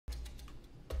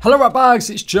Hello right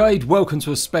bags, it's Jade. Welcome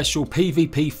to a special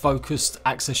PvP focused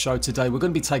access show today. We're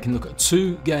going to be taking a look at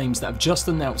two games that have just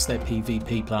announced their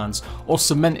PvP plans or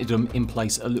cemented them in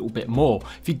place a little bit more.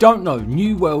 If you don't know,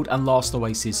 New World and Last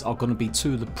Oasis are going to be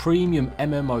two of the premium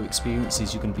MMO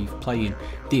experiences you're going to be playing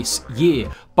this year.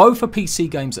 Both are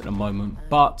PC games at the moment,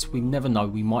 but we never know,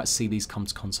 we might see these come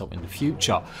to console in the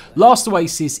future. Last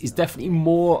Oasis is definitely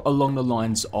more along the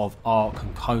lines of Ark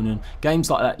and Conan, games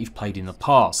like that you've played in the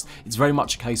past. It's very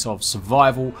much a case of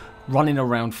survival, running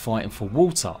around fighting for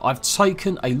water. I've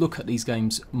taken a look at these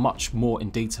games much more in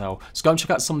detail, so go and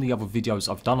check out some of the other videos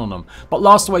I've done on them. But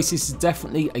Last Oasis is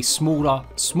definitely a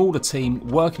smaller team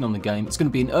working on the game. It's going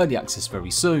to be in early access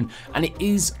very soon, and it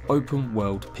is open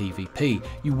world PvP.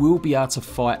 You will be able to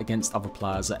fight against other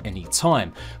players at any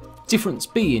time. Difference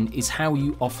being is how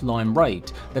you offline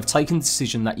raid. They've taken the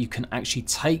decision that you can actually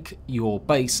take your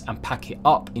base and pack it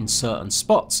up in certain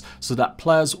spots so that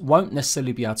players won't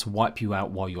necessarily be able to wipe you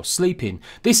out while you're sleeping.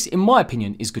 This, in my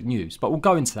opinion, is good news, but we'll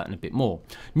go into that in a bit more.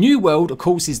 New World, of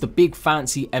course, is the big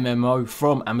fancy MMO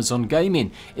from Amazon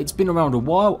Gaming. It's been around a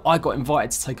while. I got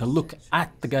invited to take a look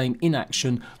at the game in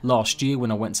action last year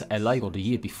when I went to LA, or the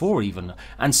year before even,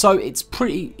 and so it's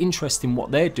pretty interesting what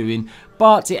they're doing,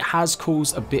 but it has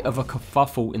caused a bit of a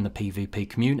kerfuffle in the PvP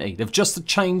community. They've just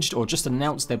changed or just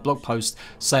announced their blog post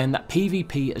saying that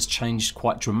PvP has changed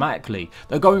quite dramatically.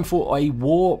 They're going for a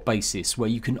war basis where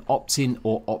you can opt in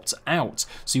or opt out.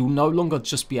 So you'll no longer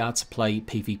just be able to play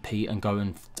PvP and go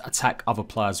and attack other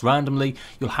players randomly.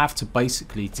 You'll have to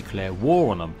basically declare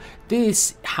war on them.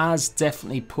 This has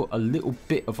definitely put a little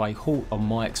bit of a halt on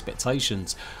my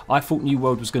expectations. I thought New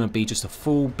World was going to be just a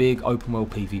full big open world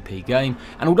PvP game,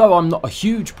 and although I'm not a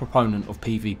huge proponent of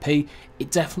PvP, it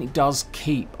definitely does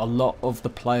keep a lot of the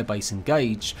player base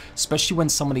engaged, especially when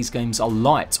some of these games are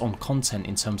light on content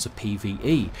in terms of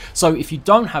PvE. So if you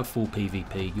don't have full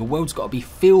PvP, your world's got to be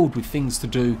filled with things to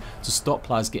do to stop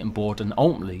players getting bored and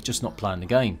ultimately just not playing the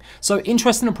game. So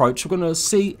interesting approach. We're going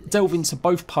to delve into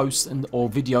both posts or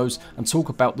videos and talk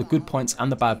about the good points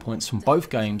and the bad points from both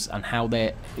games and how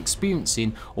they're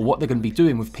experiencing or what they're going to be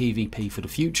doing with PvP for the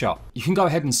future. You can go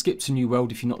ahead and skip to New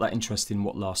World if you're not that interested in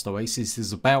what Last Oasis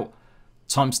is about.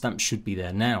 Timestamp should be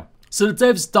there now. So the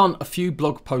dev's done a few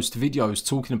blog post videos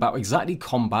talking about exactly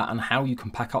combat and how you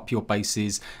can pack up your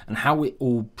bases and how it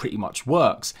all pretty much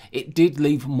works. It did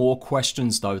leave more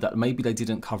questions though that maybe they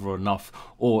didn't cover enough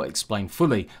or explain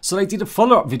fully. So they did a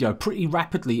follow-up video pretty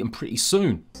rapidly and pretty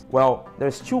soon. Well,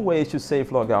 there's two ways to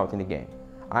safe log out in the game.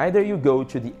 Either you go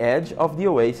to the edge of the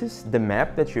Oasis, the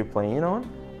map that you're playing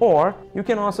on, or you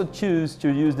can also choose to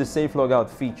use the safe logout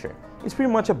feature. It's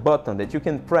pretty much a button that you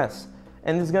can press,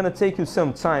 and it's going to take you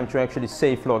some time to actually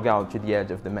safe log out to the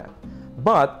edge of the map.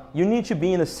 But you need to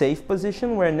be in a safe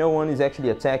position where no one is actually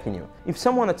attacking you. If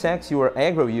someone attacks you or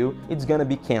aggro you, it's going to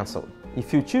be cancelled.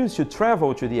 If you choose to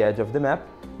travel to the edge of the map,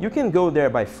 you can go there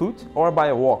by foot or by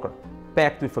a walker,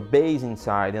 packed with a base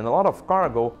inside and a lot of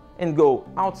cargo, and go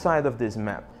outside of this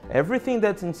map. Everything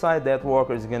that's inside that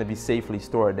walker is going to be safely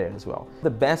stored there as well. The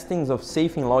best things of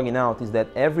safing logging out is that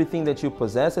everything that you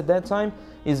possess at that time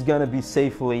is going to be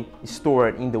safely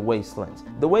stored in the wastelands.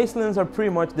 The wastelands are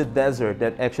pretty much the desert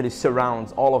that actually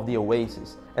surrounds all of the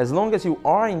oases. As long as you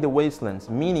are in the wastelands,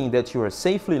 meaning that you are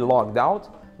safely logged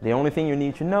out, the only thing you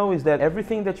need to know is that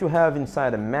everything that you have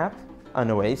inside a map, an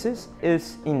oasis,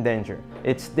 is in danger.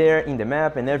 It's there in the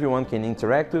map and everyone can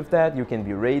interact with that. You can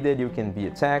be raided, you can be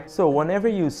attacked. So whenever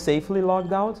you safely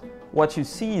logged out, what you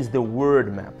see is the world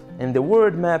map. And the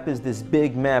world map is this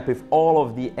big map with all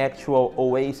of the actual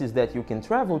oases that you can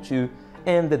travel to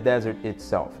and the desert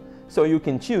itself. So you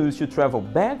can choose to travel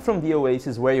back from the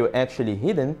oasis where you're actually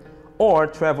hidden, or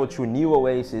travel to a new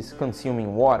oasis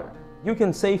consuming water. You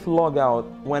can safely log out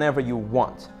whenever you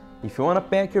want. If you want to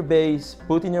pack your base,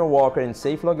 put in your walker and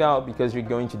safe log out because you're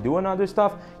going to do another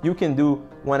stuff, you can do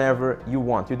whenever you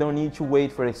want. You don't need to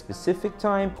wait for a specific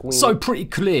time. So pretty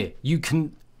clear. You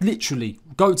can literally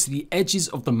go to the edges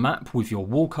of the map with your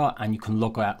walker and you can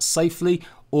log out safely.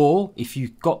 Or if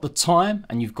you've got the time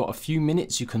and you've got a few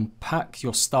minutes, you can pack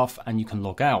your stuff and you can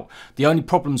log out. The only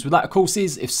problems with that, of course,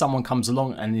 is if someone comes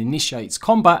along and initiates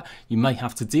combat, you may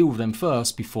have to deal with them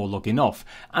first before logging off.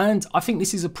 And I think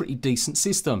this is a pretty decent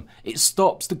system. It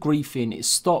stops the griefing, it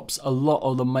stops a lot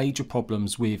of the major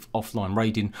problems with offline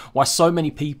raiding, why so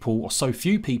many people or so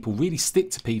few people really stick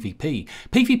to PvP.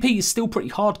 PvP is still pretty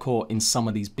hardcore in some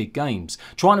of these big games.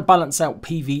 Trying to balance out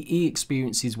PvE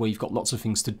experiences where you've got lots of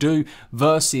things to do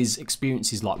versus versus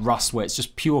experiences like Rust where it's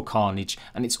just pure carnage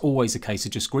and it's always a case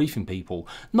of just griefing people.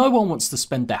 No one wants to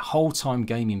spend their whole time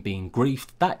gaming being griefed.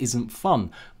 That isn't fun.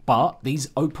 But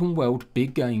these open world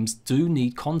big games do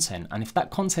need content, and if that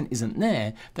content isn't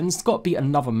there, then there's got to be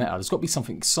another meta, there's got to be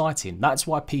something exciting. That's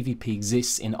why PvP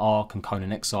exists in Ark and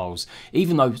Conan Exiles.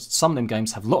 Even though some of them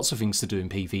games have lots of things to do in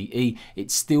PvE, it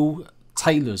still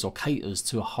tailors or caters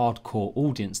to a hardcore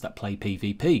audience that play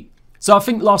PvP. So I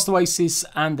think Last Oasis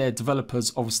and their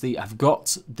developers obviously have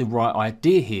got the right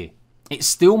idea here. It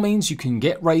still means you can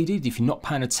get raided if you're not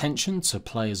paying attention to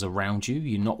players around you,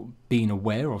 you're not being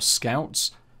aware of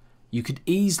scouts. You could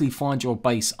easily find your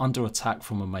base under attack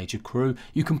from a major crew.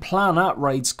 You can plan out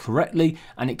raids correctly,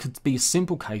 and it could be a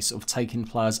simple case of taking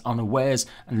players unawares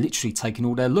and literally taking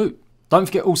all their loot. Don't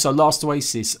forget also Last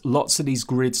Oasis, lots of these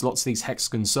grids, lots of these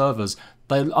hexagon servers,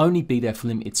 they'll only be there for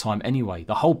limited time anyway.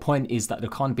 The whole point is that they're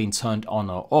kind of being turned on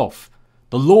or off.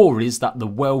 The law is that the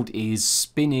world is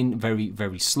spinning very,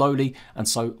 very slowly, and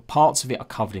so parts of it are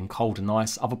covered in cold and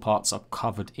ice, other parts are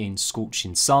covered in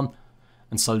scorching sun.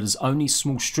 And so there's only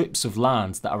small strips of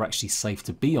land that are actually safe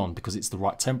to be on because it's the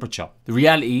right temperature. The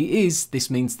reality is this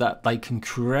means that they can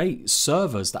create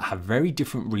servers that have very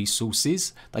different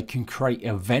resources, they can create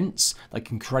events, they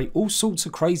can create all sorts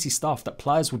of crazy stuff that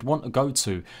players would want to go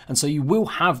to. And so you will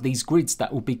have these grids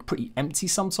that will be pretty empty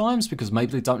sometimes because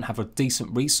maybe they don't have a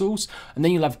decent resource, and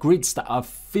then you'll have grids that are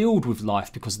filled with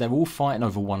life because they're all fighting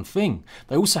over one thing.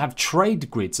 They also have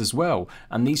trade grids as well,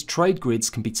 and these trade grids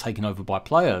can be taken over by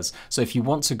players. So if you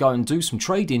want to go and do some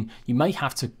trading, you may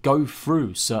have to go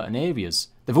through certain areas.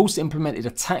 They've also implemented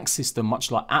a tax system much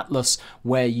like Atlas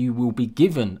where you will be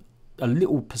given a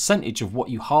little percentage of what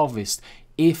you harvest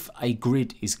if a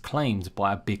grid is claimed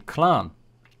by a big clan.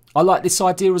 I like this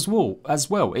idea as well.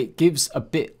 It gives a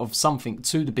bit of something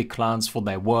to the big clans for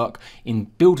their work in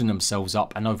building themselves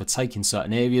up and overtaking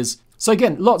certain areas. So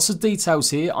again, lots of details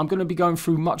here. I'm going to be going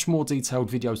through much more detailed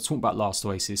videos talking about Last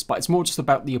Oasis, but it's more just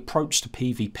about the approach to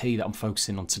PvP that I'm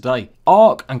focusing on today.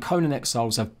 Ark and Conan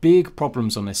Exiles have big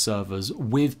problems on their servers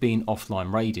with being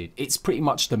offline raided. It's pretty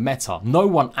much the meta. No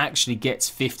one actually gets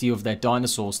 50 of their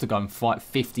dinosaurs to go and fight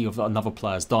 50 of another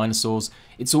player's dinosaurs.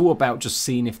 It's all about just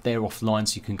seeing if they're offline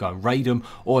so you can go and raid them,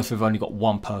 or if they've only got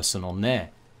one person on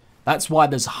there. That's why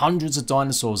there's hundreds of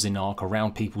dinosaurs in Ark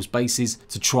around people's bases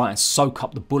to try and soak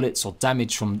up the bullets or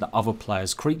damage from the other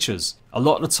player's creatures. A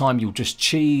lot of the time you'll just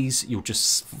cheese, you'll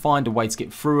just find a way to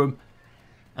get through them,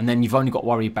 and then you've only got to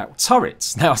worry about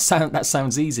turrets. Now that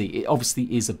sounds easy. It obviously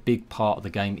is a big part of the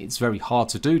game. It's very hard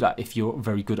to do that if you're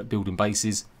very good at building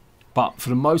bases. But for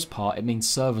the most part, it means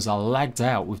servers are lagged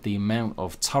out with the amount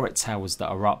of turret towers that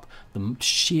are up, the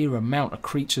sheer amount of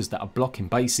creatures that are blocking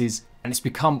bases, and it's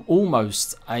become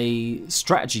almost a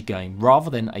strategy game rather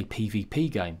than a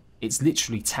PvP game. It's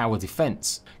literally tower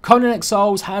defense. Conan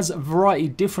Exiles has a variety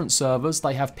of different servers.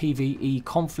 They have PvE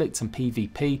conflict and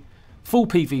PvP. Full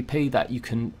PvP that you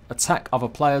can attack other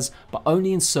players, but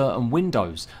only in certain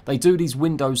windows. They do these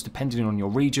windows depending on your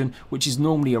region, which is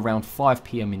normally around 5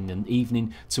 PM in the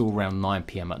evening to around 9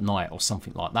 PM at night or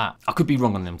something like that. I could be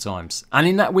wrong on them times. And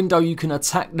in that window you can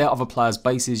attack their other players'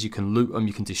 bases, you can loot them,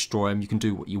 you can destroy them, you can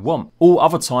do what you want. All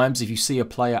other times if you see a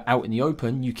player out in the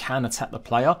open, you can attack the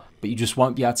player, but you just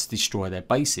won't be able to destroy their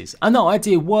bases. And that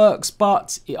idea works,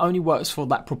 but it only works for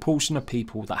that proportion of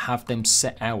people that have them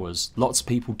set hours. Lots of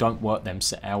people don't work them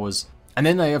set hours. And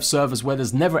then they have servers where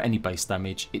there's never any base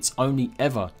damage. It's only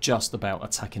ever just about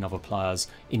attacking other players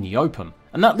in the open.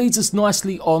 And that leads us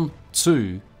nicely on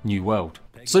to New World.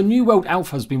 So New World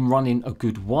Alpha has been running a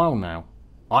good while now.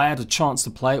 I had a chance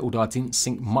to play it, although I didn't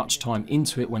sink much time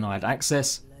into it when I had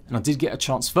access. And I did get a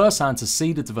chance firsthand to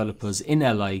see the developers in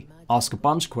LA, ask a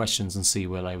bunch of questions and see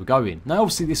where they were going. Now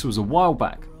obviously this was a while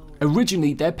back.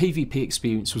 Originally their PvP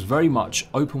experience was very much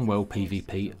open world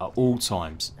PvP at all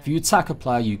times. If you attack a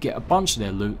player you get a bunch of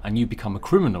their loot and you become a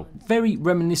criminal. Very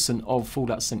reminiscent of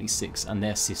Fallout 76 and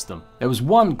their system. There was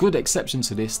one good exception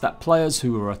to this, that players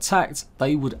who were attacked,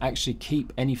 they would actually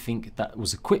keep anything that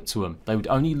was equipped to them. They would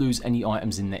only lose any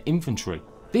items in their inventory.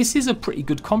 This is a pretty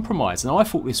good compromise and I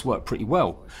thought this worked pretty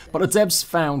well. But the devs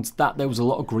found that there was a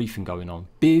lot of griefing going on.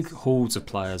 Big hordes of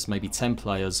players, maybe 10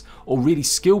 players, or really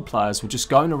skilled players were just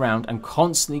going around and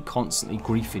constantly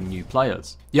griefing new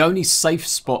players. The only safe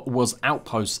spot was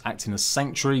outposts acting as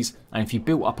sanctuaries, and if you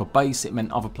built up a base it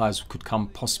meant other players could come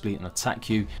possibly and attack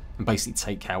you and basically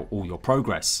take out all your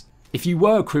progress. If you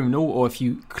were a criminal, or if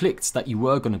you clicked that you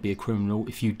were going to be a criminal,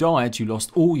 if you died you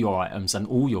lost all your items and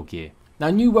all your gear. Now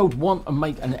New World want to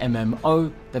make an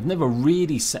MMO, they've never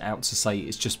really set out to say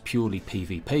it's just purely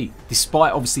PvP.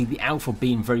 Despite obviously the alpha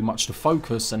being very much the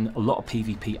focus and a lot of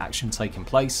PvP action taking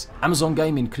place, Amazon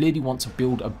Gaming clearly want to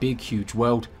build a big huge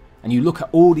world. And you look at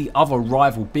all the other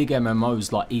rival big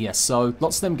MMOs like ESO,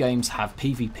 lots of them games have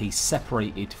PvP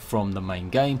separated from the main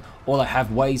game, or they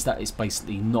have ways that it's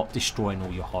basically not destroying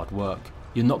all your hard work.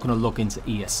 You're not going to log into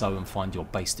ESO and find your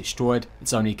base destroyed.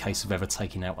 It's only a case of ever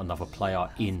taking out another player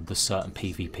in the certain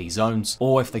PvP zones.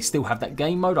 Or if they still have that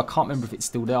game mode, I can't remember if it's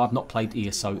still there, I've not played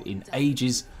ESO in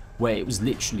ages, where it was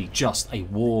literally just a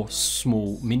war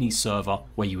small mini server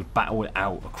where you would battle it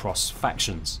out across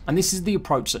factions. And this is the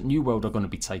approach that New World are going to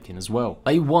be taking as well.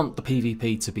 They want the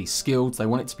PvP to be skilled, they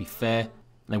want it to be fair, and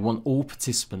they want all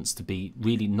participants to be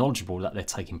really knowledgeable that they're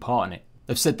taking part in it.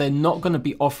 They've said they're not going to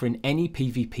be offering any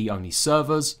PvP only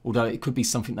servers, although it could be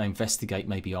something they investigate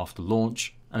maybe after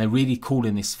launch. And they're really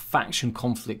calling this faction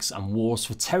conflicts and wars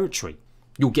for territory.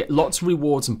 You'll get lots of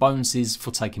rewards and bonuses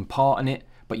for taking part in it,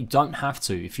 but you don't have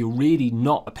to. If you're really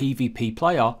not a PvP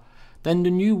player, then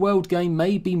the New World game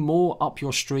may be more up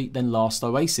your street than last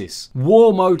Oasis.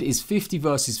 War mode is 50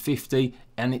 versus 50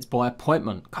 and it's by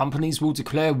appointment. Companies will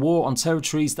declare war on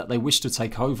territories that they wish to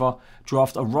take over,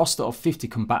 draft a roster of 50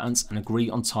 combatants and agree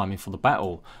on timing for the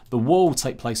battle. The war will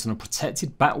take place on a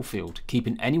protected battlefield,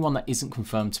 keeping anyone that isn't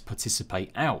confirmed to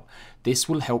participate out. This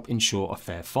will help ensure a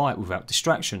fair fight without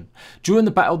distraction. During the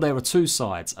battle there are two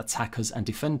sides, attackers and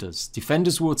defenders.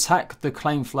 Defenders will attack the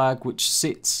claim flag which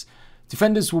sits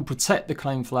Defenders will protect the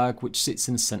claim flag which sits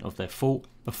in the centre of their fort.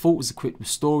 The fort is equipped with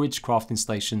storage, crafting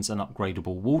stations and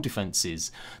upgradable wall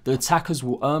defences. The attackers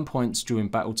will earn points during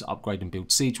battle to upgrade and build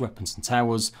siege weapons and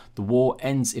towers. The war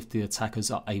ends if the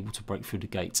attackers are able to break through the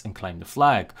gates and claim the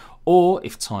flag, or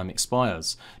if time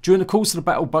expires. During the course of the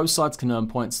battle, both sides can earn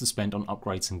points to spend on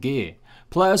upgrades and gear.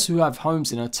 Players who have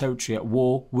homes in a territory at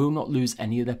war will not lose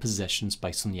any of their possessions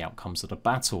based on the outcomes of the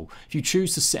battle. If you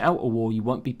choose to sit out a war, you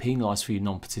won't be penalised for your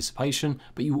non-participation,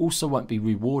 but you also won't be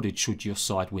rewarded should your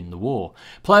side win the war.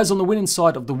 Players on the winning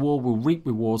side of the war will reap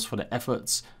rewards for their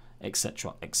efforts,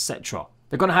 etc, etc.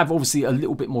 They're going to have obviously a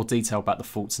little bit more detail about the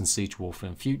forts and siege warfare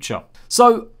in future.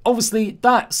 So obviously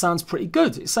that sounds pretty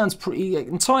good. It sounds pretty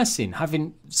enticing,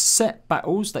 having set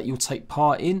battles that you'll take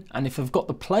part in, and if they've got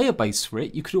the player base for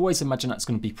it, you could always imagine that's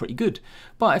going to be pretty good.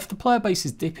 But if the player base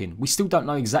is dipping, we still don't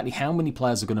know exactly how many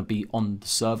players are going to be on the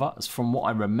server. As from what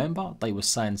I remember, they were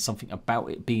saying something about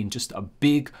it being just a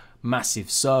big, massive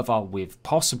server with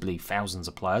possibly thousands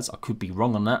of players. I could be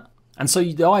wrong on that. And so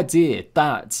the idea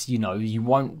that, you know, you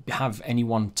won't have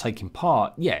anyone taking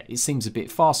part, yeah, it seems a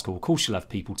bit farcical. Of course you'll have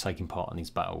people taking part in these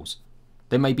battles.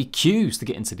 There may be queues to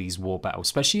get into these war battles,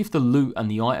 especially if the loot and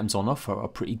the items on offer are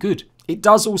pretty good. It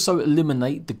does also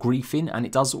eliminate the griefing, and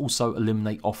it does also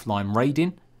eliminate offline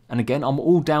raiding. And again, I'm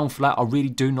all down for that. I really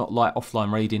do not like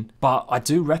offline raiding, but I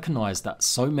do recognise that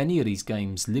so many of these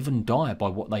games live and die by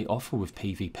what they offer with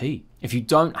PvP. If you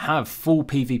don't have full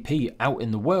PvP out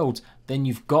in the world, then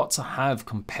you've got to have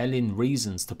compelling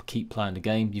reasons to keep playing the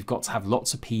game. You've got to have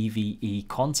lots of PvE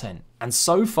content. And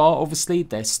so far, obviously,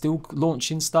 they're still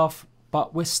launching stuff,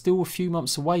 but we're still a few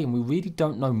months away and we really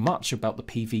don't know much about the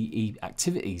PvE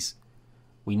activities.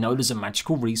 We know there's a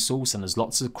magical resource and there's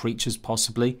lots of creatures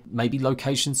possibly, maybe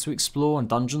locations to explore and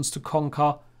dungeons to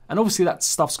conquer, and obviously that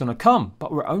stuff's going to come,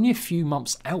 but we're only a few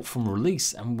months out from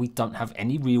release and we don't have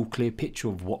any real clear picture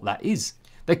of what that is.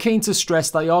 They're keen to stress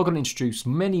they are going to introduce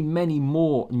many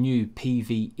more new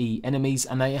PvE enemies,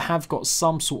 and they have got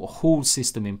some sort of horde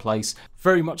system in place,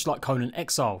 very much like Conan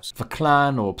Exiles. If a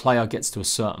clan or a player gets to a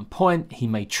certain point, he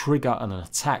may trigger an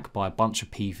attack by a bunch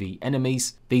of PvE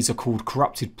enemies. These are called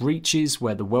corrupted breaches,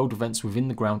 where the world events within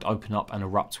the ground open up and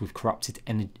erupt with corrupted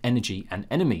energy and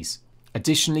enemies.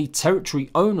 Additionally, territory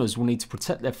owners will need to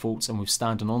protect their forts and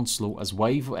withstand an onslaught as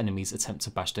wave of enemies attempt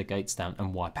to bash their gates down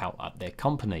and wipe out at their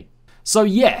company. So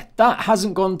yeah, that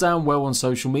hasn't gone down well on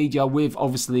social media, with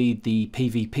obviously the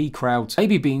PvP crowd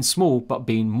maybe being small but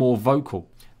being more vocal.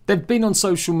 They've been on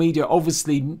social media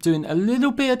obviously doing a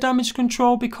little bit of damage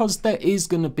control because there is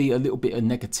going to be a little bit of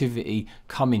negativity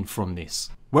coming from this.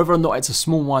 Whether or not it's a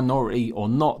small minority or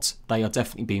not, they are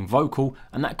definitely being vocal,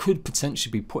 and that could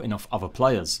potentially be putting off other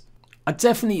players. I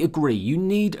definitely agree, you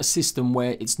need a system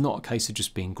where it's not a case of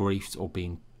just being griefed or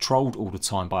being trolled all the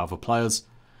time by other players.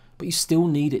 But you still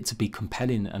need it to be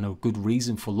compelling and a good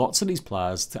reason for lots of these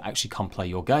players to actually come play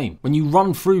your game. When you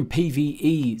run through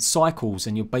PvE cycles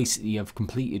and you basically have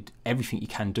completed everything you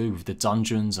can do with the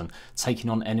dungeons and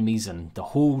taking on enemies and the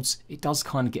hordes, it does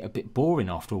kind of get a bit boring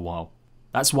after a while.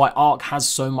 That's why Ark has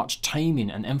so much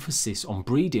taming and emphasis on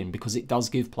breeding, because it does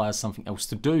give players something else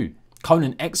to do.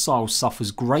 Conan Exile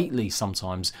suffers greatly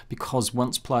sometimes because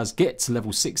once players get to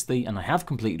level 60 and they have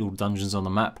completed all the dungeons on the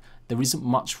map, there isn't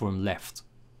much for them left.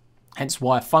 Hence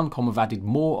why Funcom have added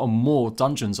more and more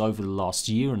dungeons over the last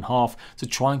year and a half to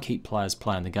try and keep players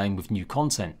playing the game with new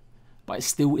content. But it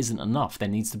still isn't enough, there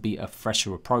needs to be a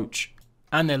fresher approach.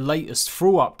 And their latest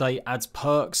thrall update adds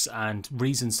perks and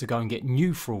reasons to go and get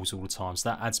new thralls all the time, so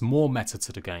that adds more meta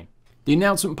to the game. The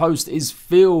announcement post is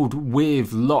filled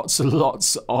with lots and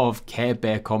lots of Care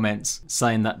Bear comments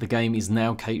saying that the game is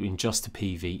now catering just to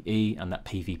PvE and that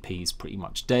PvP is pretty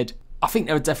much dead. I think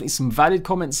there are definitely some valid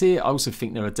comments here. I also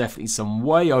think there are definitely some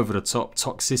way over the top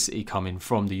toxicity coming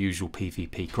from the usual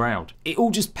PvP crowd. It all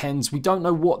just depends. We don't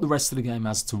know what the rest of the game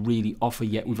has to really offer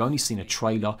yet. We've only seen a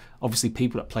trailer. Obviously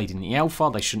people that played in the alpha,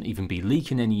 they shouldn't even be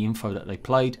leaking any info that they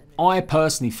played. I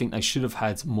personally think they should have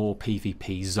had more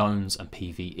PvP zones and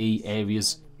PvE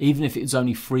areas. Even if it was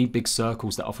only 3 big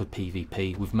circles that offered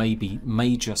PvP with maybe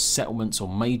major settlements or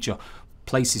major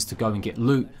places to go and get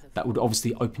loot, that would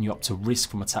obviously open you up to risk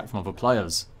from attack from other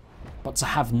players. But to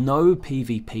have no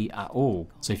PvP at all,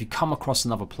 so if you come across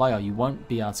another player you won't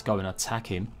be able to go and attack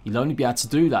him. You'll only be able to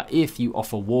do that if you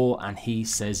offer war and he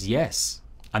says yes.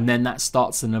 And then that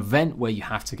starts an event where you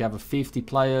have to gather 50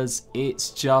 players.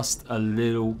 It's just a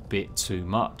little bit too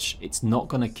much. It's not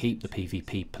going to keep the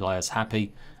PvP players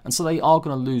happy, and so they are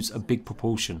going to lose a big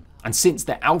proportion. And since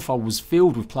the alpha was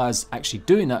filled with players actually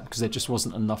doing that because there just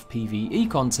wasn't enough PvE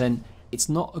content, it's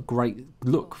not a great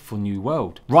look for New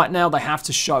World. Right now they have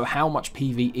to show how much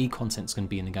PvE content is going to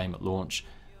be in the game at launch.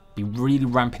 Be really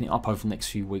ramping it up over the next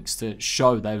few weeks to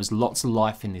show there is lots of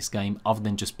life in this game other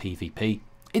than just PvP.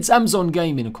 It's Amazon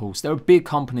Gaming, of course. They're a big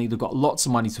company, they've got lots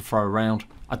of money to throw around.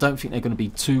 I don't think they're going to be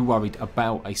too worried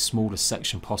about a smaller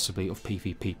section possibly of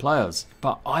PvP players.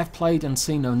 But I've played and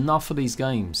seen enough of these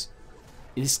games.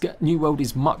 This New World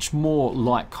is much more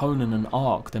like Conan and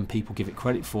Ark than people give it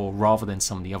credit for, rather than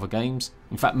some of the other games.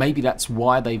 In fact, maybe that's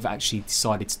why they've actually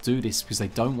decided to do this, because they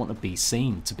don't want to be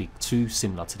seen to be too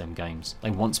similar to them games.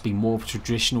 They want to be more of a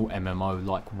traditional MMO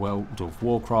like World of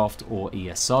Warcraft or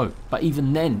ESO. But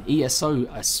even then, ESO,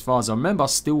 as far as I remember,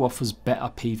 still offers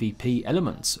better PvP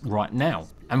elements right now.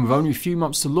 And with only a few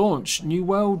months to launch, New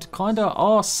World kinda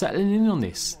are settling in on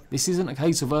this. This isn't a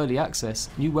case of early access.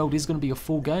 New World is going to be a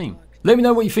full game. Let me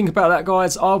know what you think about that,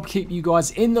 guys. I'll keep you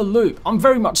guys in the loop. I'm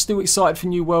very much still excited for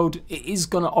New World. It is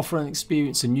going to offer an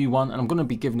experience, a new one, and I'm going to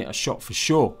be giving it a shot for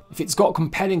sure. If it's got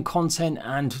compelling content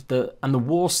and the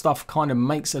war stuff kind of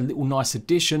makes a little nice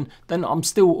addition, then I'm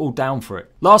still all down for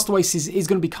it. Last Oasis is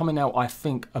going to be coming out, I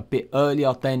think, a bit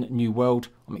earlier than New World.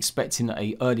 I'm expecting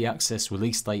a early access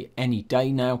release date any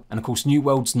day now, and of course New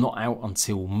World's not out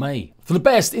until May. For the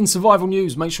best in survival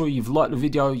news, make sure you've liked the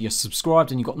video, you're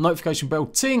subscribed, and you've got notification bell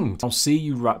tinged. I'll see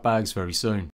you rat bags very soon.